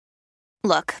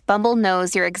Look, Bumble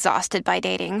knows you're exhausted by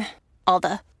dating. All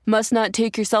the must not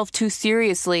take yourself too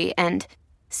seriously and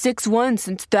 6'1"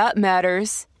 since that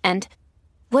matters. And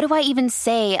what do I even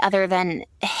say other than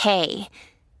hey?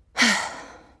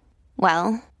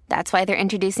 Well, that's why they're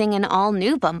introducing an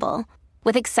all-new Bumble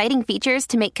with exciting features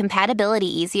to make compatibility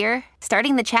easier,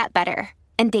 starting the chat better,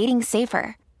 and dating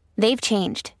safer. They've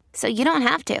changed, so you don't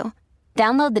have to.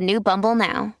 Download the new Bumble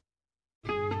now.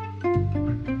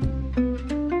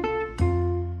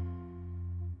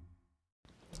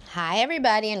 Hi,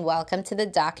 everybody, and welcome to the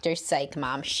Dr. Psych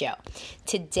Mom Show.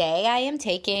 Today, I am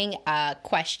taking a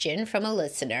question from a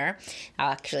listener.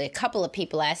 Actually, a couple of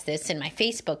people asked this in my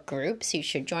Facebook group, so you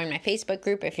should join my Facebook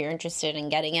group if you're interested in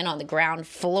getting in on the ground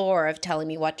floor of telling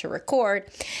me what to record.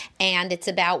 And it's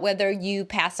about whether you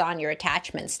pass on your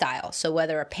attachment style. So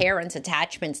whether a parent's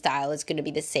attachment style is going to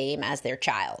be the same as their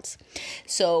child's.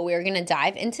 So we're going to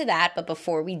dive into that, but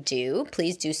before we do,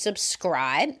 please do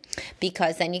subscribe,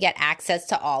 because then you get access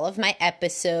to all of my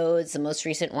episodes. The most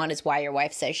recent one is Why Your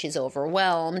Wife Says She's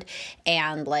Overwhelmed,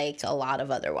 and like a lot of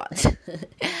other ones.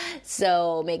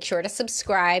 So make sure to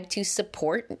subscribe to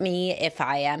support me if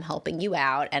I am helping you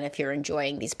out and if you're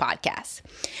enjoying these podcasts.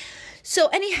 So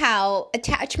anyhow,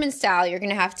 attachment style, you're going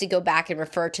to have to go back and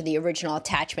refer to the original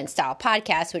attachment style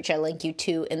podcast, which I link you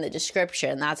to in the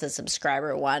description. That's a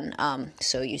subscriber one.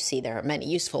 So you see there are many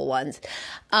useful ones.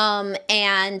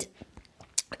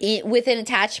 Within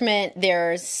attachment,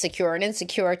 there's secure and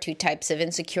insecure, two types of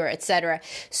insecure, etc.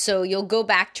 So you'll go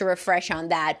back to refresh on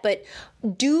that. But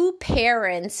do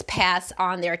parents pass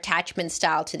on their attachment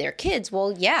style to their kids?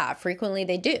 Well, yeah, frequently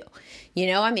they do. You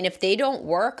know, I mean, if they don't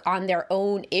work on their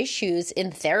own issues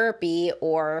in therapy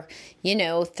or, you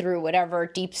know, through whatever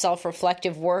deep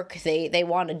self-reflective work they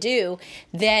want to do,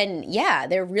 then yeah,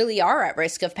 they really are at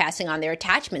risk of passing on their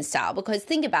attachment style. Because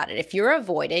think about it. If you're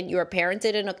avoidant, you're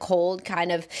parented in a cold,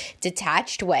 kind of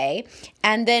detached way,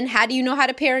 and then how do you know how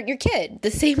to parent your kid? The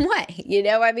same way. You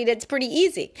know, I mean, it's pretty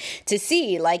easy to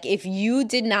see. Like, if you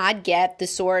did not get the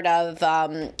sort of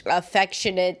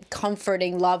affectionate,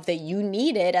 comforting love that you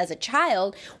needed as a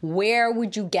child, where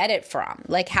would you get it from?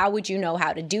 Like, how would you know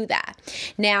how to do that?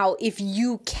 Now, if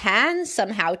you can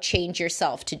somehow change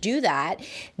yourself to do that,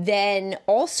 then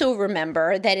also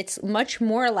remember that it's much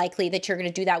more likely that you're going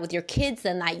to do that with your kids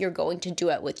than that you're going to do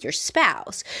it with your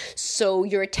spouse. So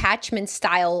your attachment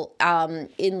style,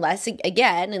 unless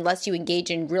you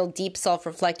engage in real deep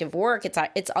self-reflective work,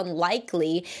 it's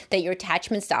unlikely that your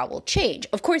attachment style will change.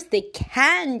 Of course, they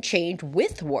can change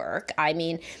with work. I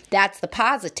mean, that's the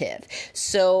positive.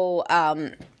 So,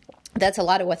 that's a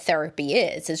lot of what therapy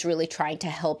is really trying to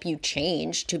help you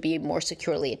change to be more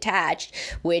securely attached,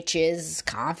 which is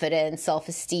confidence,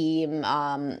 self-esteem,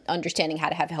 understanding how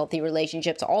to have healthy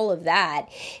relationships. All of that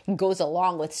goes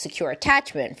along with secure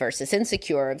attachment versus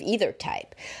insecure of either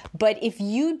type. But if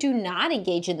you do not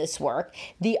engage in this work,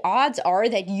 the odds are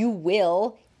that you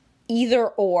will either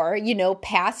or, you know,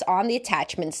 pass on the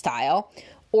attachment style,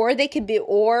 or they could be,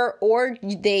 or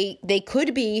they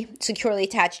could be securely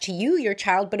attached to you, your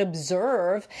child, but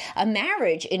observe a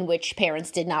marriage in which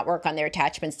parents did not work on their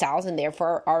attachment styles and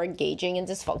therefore are engaging in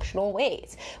dysfunctional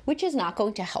ways, which is not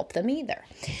going to help them either.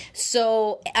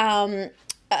 So,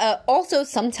 also,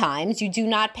 sometimes you do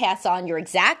not pass on your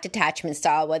exact attachment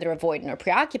style, whether avoidant or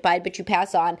preoccupied, but you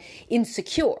pass on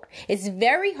insecure. It's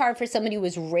very hard for somebody who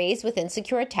was raised with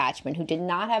insecure attachment, who did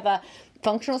not have a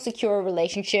functional, secure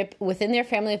relationship within their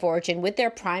family of origin with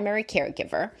their primary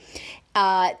caregiver,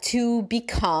 to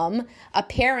become a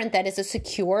parent that is a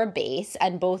secure base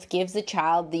and both gives the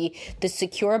child the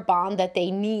secure bond that they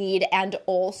need and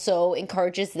also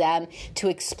encourages them to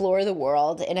explore the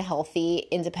world in a healthy,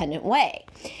 independent way.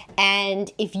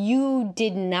 And if you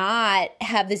did not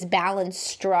have this balance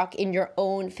struck in your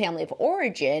own family of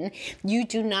origin, you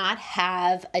do not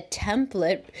have a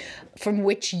template from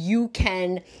which you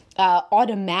can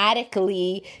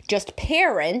automatically just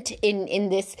parent in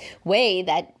this way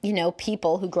that, you know,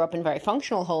 people who grew up in very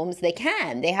functional homes, they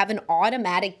have an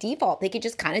automatic default. They could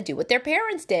just kind of do what their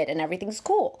parents did and everything's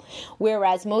cool.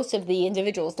 Whereas most of the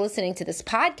individuals listening to this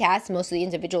podcast, most of the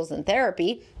individuals in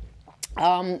therapy,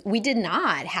 we did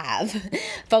not have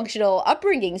functional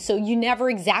upbringing, so you never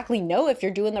exactly know if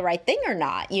you're doing the right thing or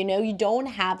not. You know, you don't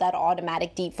have that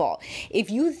automatic default.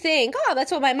 If you think, oh, that's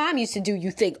what my mom used to do,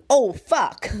 you think, oh,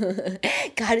 fuck,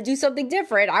 gotta do something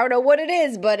different. I don't know what it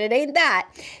is, but it ain't that.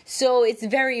 So it's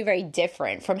very, very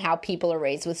different from how people are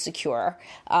raised with secure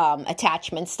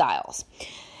attachment styles.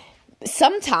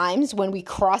 Sometimes when we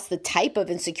cross the type of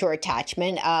insecure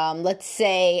attachment, let's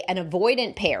say an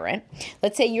avoidant parent,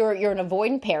 let's say you're an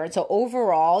avoidant parent, so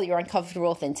overall you're uncomfortable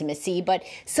with intimacy, but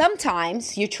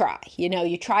sometimes you try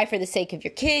for the sake of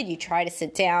your kid, you try to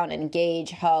sit down and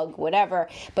engage, hug, whatever,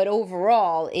 but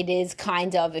overall it is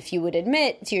kind of, if you would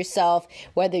admit to yourself,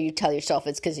 whether you tell yourself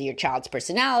it's because of your child's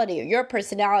personality or your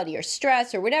personality or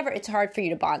stress or whatever, it's hard for you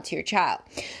to bond to your child.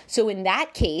 So in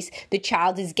that case, the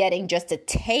child is getting just a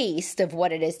taste of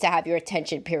what it is to have your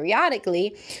attention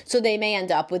periodically, so they may end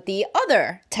up with the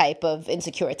other type of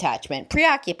insecure attachment,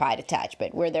 preoccupied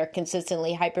attachment, where they're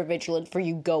consistently hypervigilant for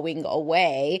you going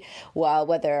away, well,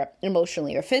 whether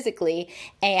emotionally or physically,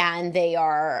 and they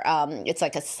are, it's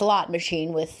like a slot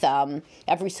machine with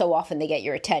every so often they get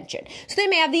your attention. So they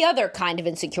may have the other kind of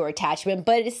insecure attachment,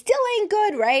 but it still ain't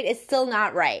good, right? It's still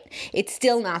not right. It's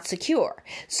still not secure.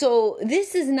 So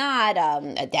this is not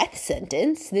a death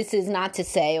sentence. This is not to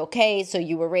say, okay, so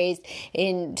you were raised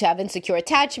to have insecure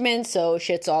attachment, so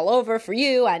shit's all over for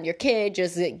you and your kid,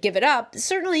 just give it up.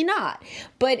 Certainly not.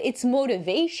 But it's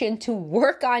motivation to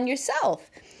work on yourself.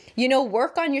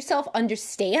 Work on yourself,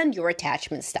 understand your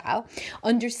attachment style,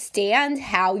 understand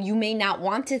how you may not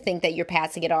want to think that you're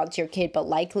passing it on to your kid, but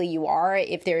likely you are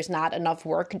if there's not enough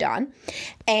work done.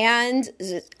 And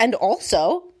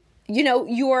also,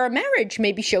 your marriage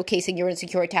may be showcasing your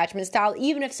insecure attachment style,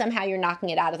 even if somehow you're knocking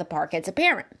it out of the park as a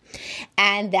parent.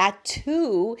 And that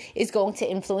too is going to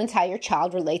influence how your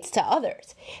child relates to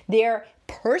others. Their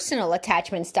personal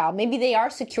attachment style, maybe they are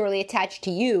securely attached to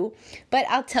you, but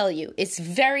I'll tell you, it's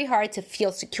very hard to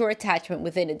feel secure attachment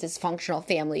within a dysfunctional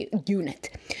family unit.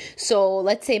 So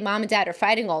let's say mom and dad are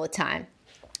fighting all the time.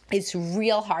 It's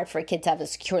real hard for a kid to have a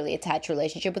securely attached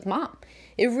relationship with mom.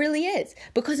 It really is,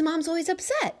 because mom's always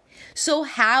upset. So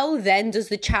how then does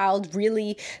the child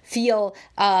really feel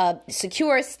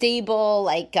secure,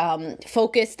 stable,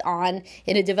 focused on,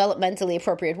 in a developmentally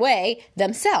appropriate way,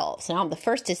 themselves? Now, I'm the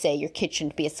first to say your kid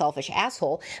shouldn't be a selfish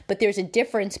asshole, but there's a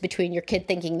difference between your kid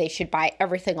thinking they should buy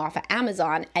everything off of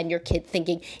Amazon and your kid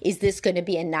thinking, is this going to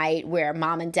be a night where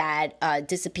mom and dad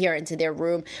disappear into their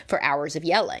room for hours of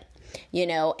yelling?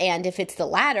 And if it's the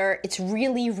latter, it's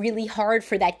really, really hard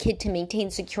for that kid to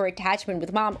maintain secure attachment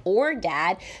with mom or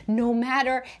dad, no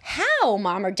matter how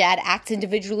mom or dad acts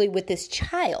individually with this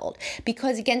child.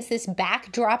 Because against this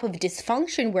backdrop of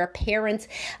dysfunction where parents'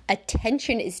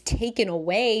 attention is taken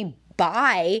away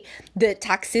by the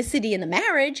toxicity in the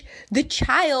marriage, the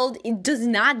child does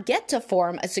not get to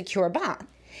form a secure bond.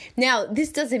 Now,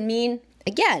 this doesn't mean,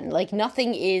 again,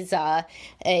 nothing is a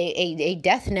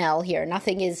death knell here.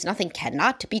 Nothing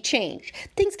cannot be changed.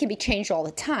 Things can be changed all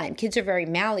the time. Kids are very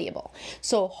malleable.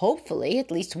 So hopefully at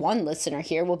least one listener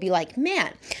here will be like,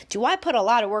 man, do I put a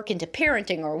lot of work into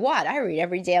parenting or what? I read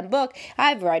every damn book.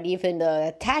 I've read even the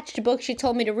attached book she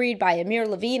told me to read by Amir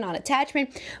Levine on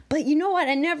attachment. But you know what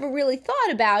I never really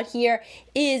thought about here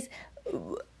is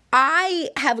I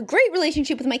have a great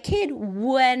relationship with my kid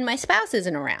when my spouse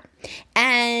isn't around.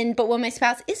 But when my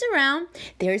spouse is around,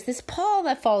 there's this pall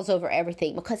that falls over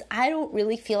everything because I don't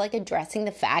really feel like addressing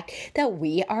the fact that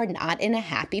we are not in a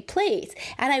happy place.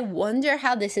 And I wonder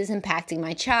how this is impacting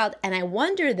my child. And I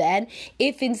wonder then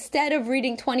if instead of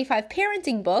reading 25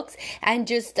 parenting books and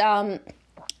just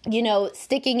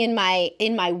sticking in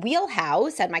my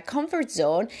wheelhouse and my comfort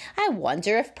zone, I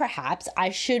wonder if perhaps I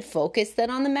should focus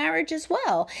then on the marriage as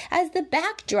well as the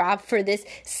backdrop for this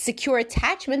secure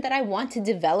attachment that I want to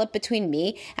develop between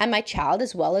me and my child,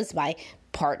 as well as my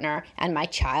partner and my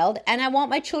child. And I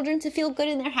want my children to feel good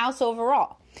in their house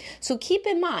overall. So keep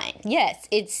in mind, yes,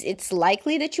 it's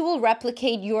likely that you will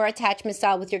replicate your attachment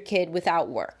style with your kid without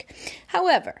work.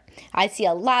 However, I see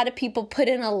a lot of people put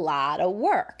in a lot of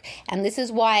work. And this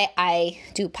is why I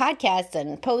do podcasts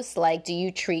and posts like, do you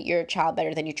treat your child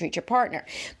better than you treat your partner?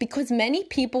 Because many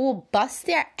people will bust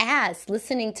their ass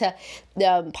listening to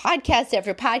the podcast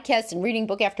after podcast and reading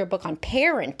book after book on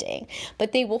parenting,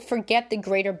 but they will forget the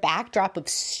greater backdrop of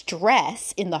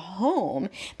stress in the home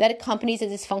that accompanies a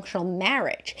dysfunctional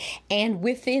marriage. And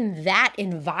within that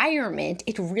environment,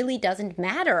 it really doesn't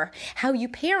matter how you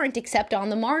parent except on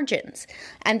the margins.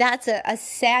 And that's a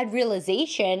sad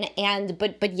realization,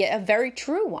 but yet a very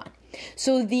true one.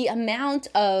 So the amount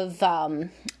of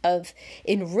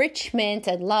enrichment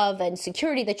and love and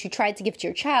security that you try to give to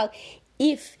your child,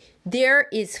 if there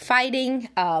is fighting,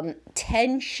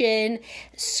 tension,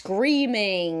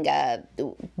 screaming,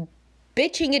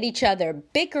 bitching at each other,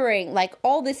 bickering, like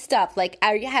all this stuff. Like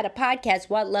I had a podcast,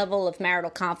 what level of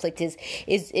marital conflict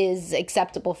is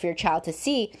acceptable for your child to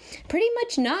see? Pretty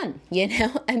much none,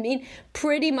 I mean,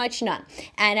 pretty much none.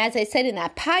 And as I said in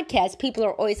that podcast, people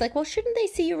are always like, well, shouldn't they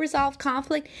see you resolve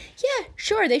conflict? Yeah,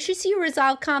 sure, they should see you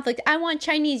resolve conflict. I want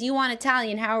Chinese, you want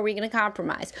Italian, how are we going to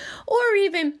compromise? Or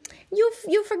even,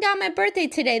 you forgot my birthday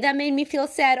today, that made me feel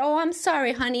sad. Oh, I'm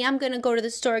sorry, honey, I'm going to go to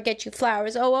the store, get you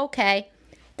flowers. Oh, okay.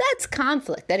 That's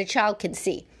conflict that a child can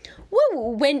see.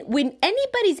 When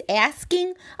anybody's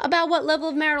asking about what level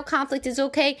of marital conflict is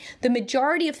okay, the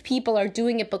majority of people are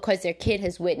doing it because their kid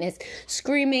has witnessed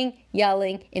screaming,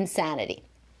 yelling, insanity.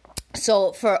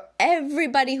 So for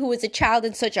everybody who is a child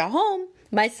in such a home,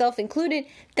 myself included,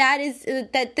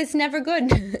 that's never good.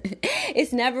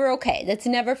 It's never okay. That's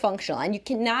never functional. And you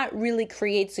cannot really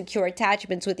create secure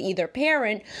attachments with either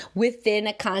parent within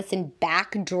a constant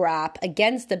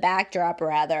against the backdrop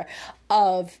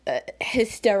of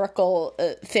hysterical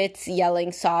fits,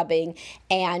 yelling, sobbing,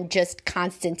 and just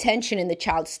constant tension in the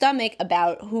child's stomach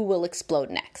about who will explode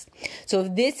next. So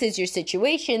if this is your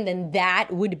situation, then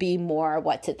that would be more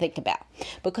what to think about.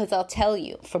 Because I'll tell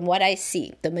you, from what I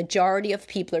see, the majority of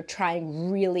people are trying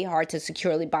really hard to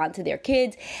securely bond to their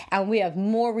kids, and we have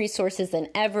more resources than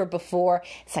ever before.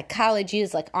 Psychology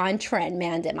is like on trend,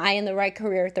 man. Am I in the right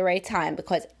career at the right time?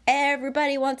 Because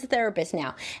everybody wants a therapist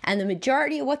now. And the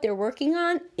majority of what they're working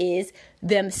on is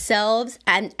themselves,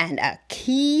 and a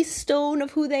keystone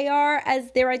of who they are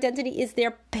as their identity is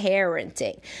their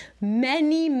parenting.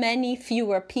 Many, many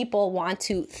fewer people want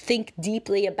to think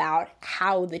deeply about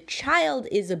how the child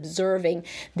is observing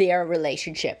their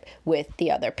relationship with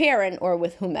the other parent or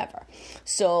with whomever.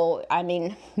 So, I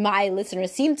mean, my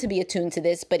listeners seem to be attuned to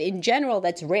this, but in general,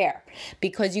 that's rare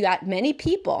because you got many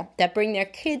people that bring their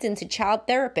kids into child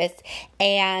therapists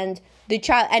and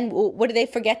what do they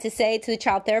forget to say to the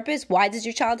child therapist? Why does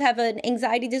your child have an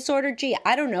anxiety disorder? Gee,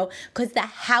 I don't know, because the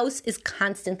house is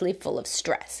constantly full of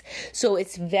stress. So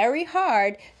it's very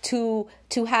hard to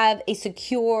have a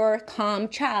secure, calm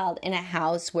child in a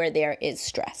house where there is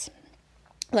stress.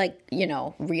 Like,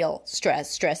 real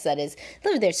stress that is,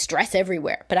 there's stress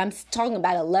everywhere. But I'm talking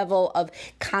about a level of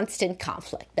constant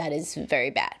conflict that is very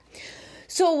bad.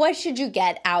 So what should you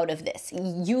get out of this?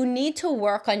 You need to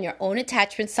work on your own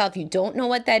attachment style. If you don't know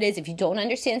what that is, if you don't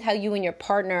understand how you and your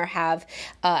partner have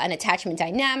an attachment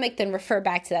dynamic, then refer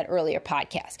back to that earlier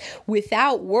podcast.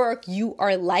 Without work, you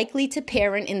are likely to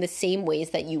parent in the same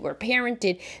ways that you were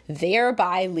parented,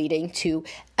 thereby leading to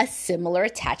a similar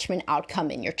attachment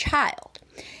outcome in your child.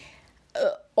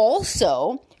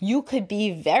 Also, you could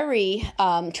be very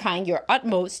trying your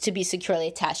utmost to be securely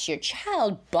attached to your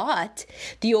child, but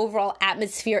the overall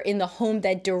atmosphere in the home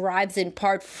that derives in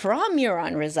part from your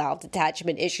unresolved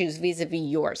attachment issues vis-a-vis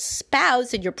your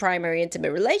spouse and your primary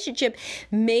intimate relationship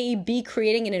may be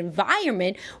creating an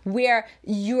environment where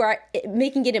you are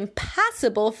making it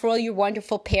impossible for all your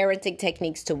wonderful parenting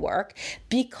techniques to work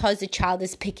because the child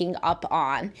is picking up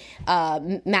on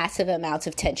massive amounts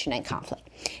of tension and conflict.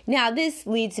 Now, this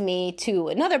leads me to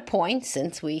another point.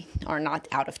 Since we are not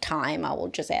out of time, I will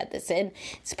just add this in.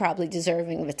 It's probably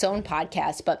deserving of its own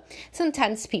podcast, but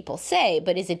sometimes people say,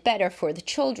 but is it better for the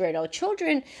children? Oh,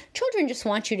 children just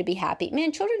want you to be happy.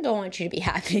 Man, children don't want you to be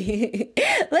happy.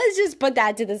 Let's just put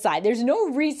that to the side. There's no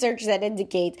research that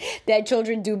indicates that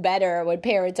children do better when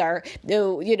parents are,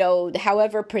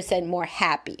 however percent more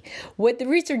happy. What the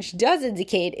research does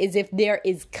indicate is if there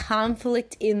is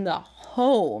conflict in the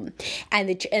home and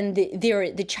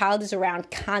the child is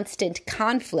around constant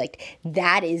conflict,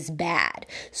 that is bad.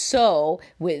 So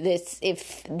with this,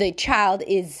 if the child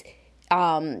is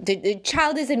the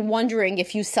child isn't wondering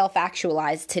if you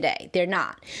self-actualize today. They're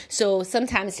not. So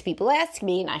sometimes people ask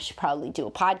me, and I should probably do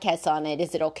a podcast on it,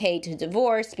 is it okay to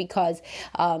divorce because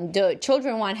the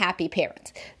children want happy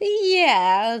parents?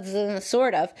 Yeah,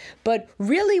 sort of. But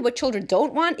really what children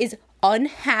don't want is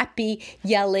unhappy,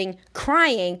 yelling,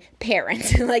 crying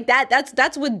parents. Like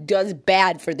that's what does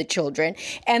bad for the children.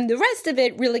 And the rest of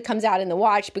it really comes out in the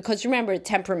watch because remember the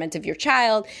temperament of your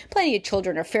child. Plenty of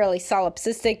children are fairly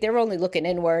solipsistic. They're only looking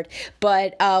inward.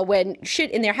 But when shit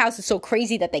in their house is so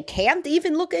crazy that they can't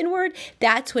even look inward,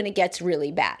 that's when it gets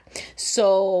really bad.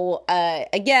 So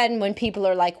again, when people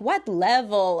are like, what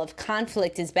level of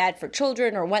conflict is bad for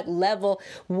children or what level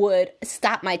would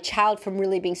stop my child from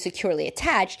really being securely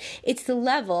attached, it's the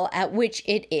level at which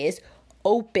it is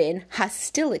open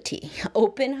hostility.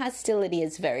 Open hostility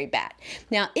is very bad.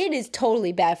 Now, it is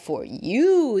totally bad for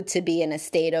you to be in a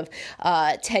state of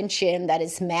tension that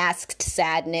is masked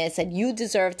sadness, and you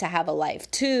deserve to have a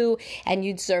life too, and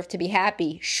you deserve to be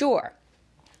happy, sure.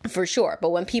 for sure. But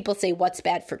when people say what's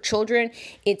bad for children,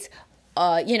 it's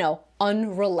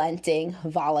unrelenting,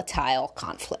 volatile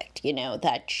conflict.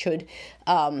 That should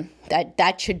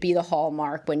that should be the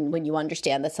hallmark when you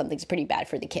understand that something's pretty bad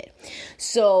for the kid.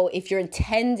 So if you're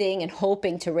intending and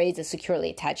hoping to raise a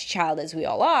securely attached child, as we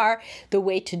all are, the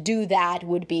way to do that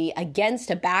would be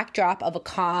against a backdrop of a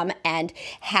calm and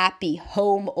happy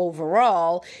home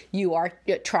overall. You are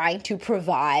trying to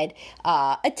provide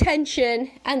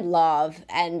attention and love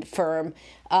and firm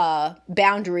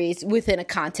boundaries within a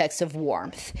context of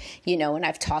warmth. And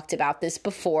I've talked about this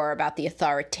before, about the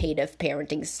authoritative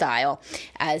parenting style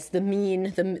as the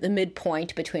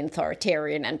midpoint between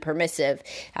authoritarian and permissive.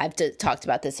 I've talked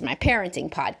about this in my parenting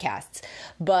podcasts.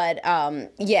 But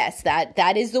yes,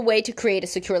 that is the way to create a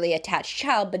securely attached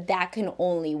child, but that can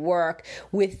only work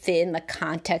within the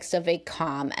context of a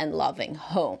calm and loving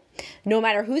home. No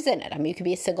matter who's in it. You could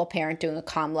be a single parent doing a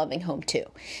calm, loving home too.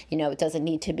 It doesn't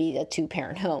need to be a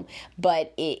two-parent home,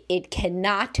 but it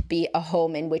cannot be a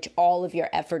home in which all of your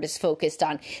effort is focused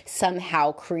on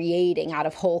somehow creating out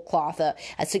of whole cloth a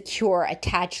secure,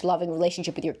 attached, loving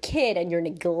relationship with your kid, and you're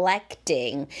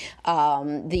neglecting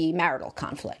the marital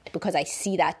conflict, because I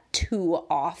see that too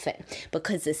often,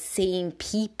 because the same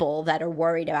people that are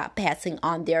worried about passing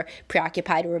on their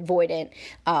preoccupied or avoidant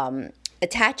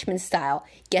attachment style,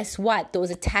 guess what? Those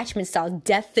attachment styles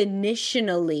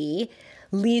definitionally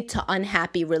lead to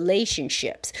unhappy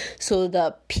relationships. So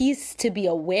the piece to be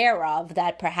aware of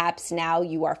that perhaps now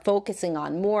you are focusing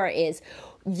on more is,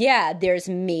 yeah, there's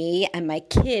me and my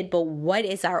kid, but what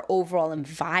is our overall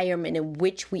environment in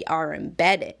which we are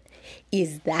embedded?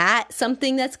 Is that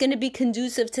something that's going to be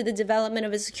conducive to the development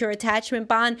of a secure attachment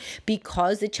bond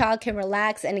because the child can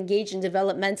relax and engage in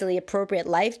developmentally appropriate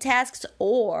life tasks?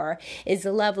 Or is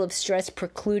the level of stress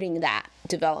precluding that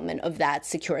development of that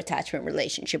secure attachment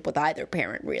relationship with either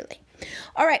parent, really?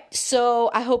 All right, so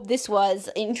I hope this was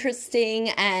interesting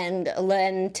and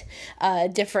lent a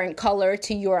different color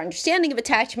to your understanding of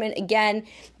attachment. Again,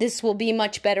 this will be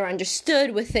much better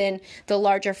understood within the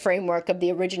larger framework of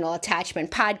the original attachment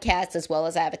podcast, as well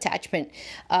as I have a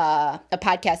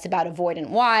podcast about avoidant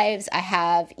wives. I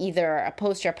have either a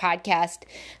post or a podcast,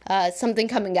 something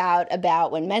coming out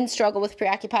about when men struggle with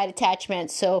preoccupied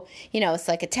attachment. So, it's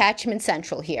like attachment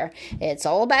central here. It's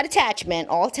all about attachment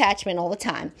all the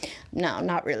time. No,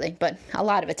 not really, but a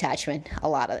lot of attachment a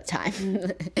lot of the time.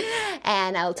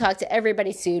 And I'll talk to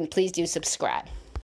everybody soon. Please do subscribe.